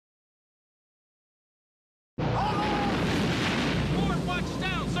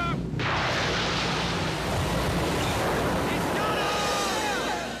Touchdown, sir!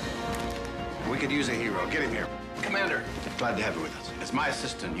 We could use a hero. Get him here. Commander. Glad to have you with us. As my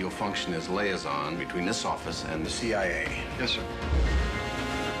assistant, you'll function as liaison between this office and the CIA. Yes, sir.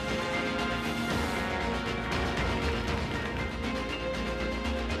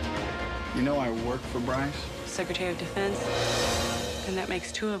 You know I work for Bryce? Secretary of Defense, and that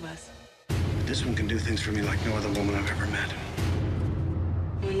makes two of us. This one can do things for me like no other woman I've ever met.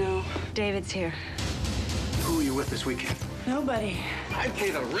 Oh no, David's here. Who are you with this weekend? Nobody. I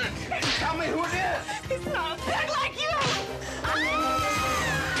pay the rent. Tell me who it is! He's not big like you!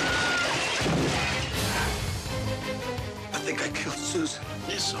 I think I killed Susan.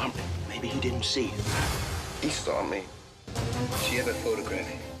 You saw me. Maybe he didn't see it. He saw me. She had a photograph.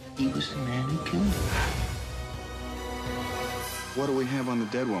 He was the man who killed her. What do we have on the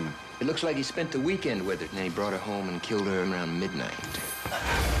dead woman? It looks like he spent the weekend with her, and then he brought her home and killed her around midnight.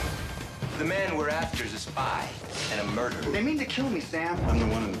 The man we're after is a spy and a murderer. They mean to kill me, Sam. I'm the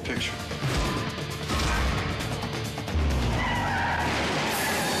one in the picture.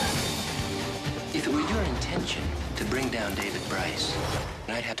 If it were your intention to bring down David Bryce,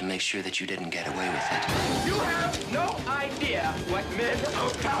 I'd have to make sure that you didn't get away with it. You have no idea what men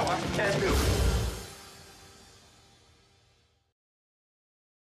of power can do.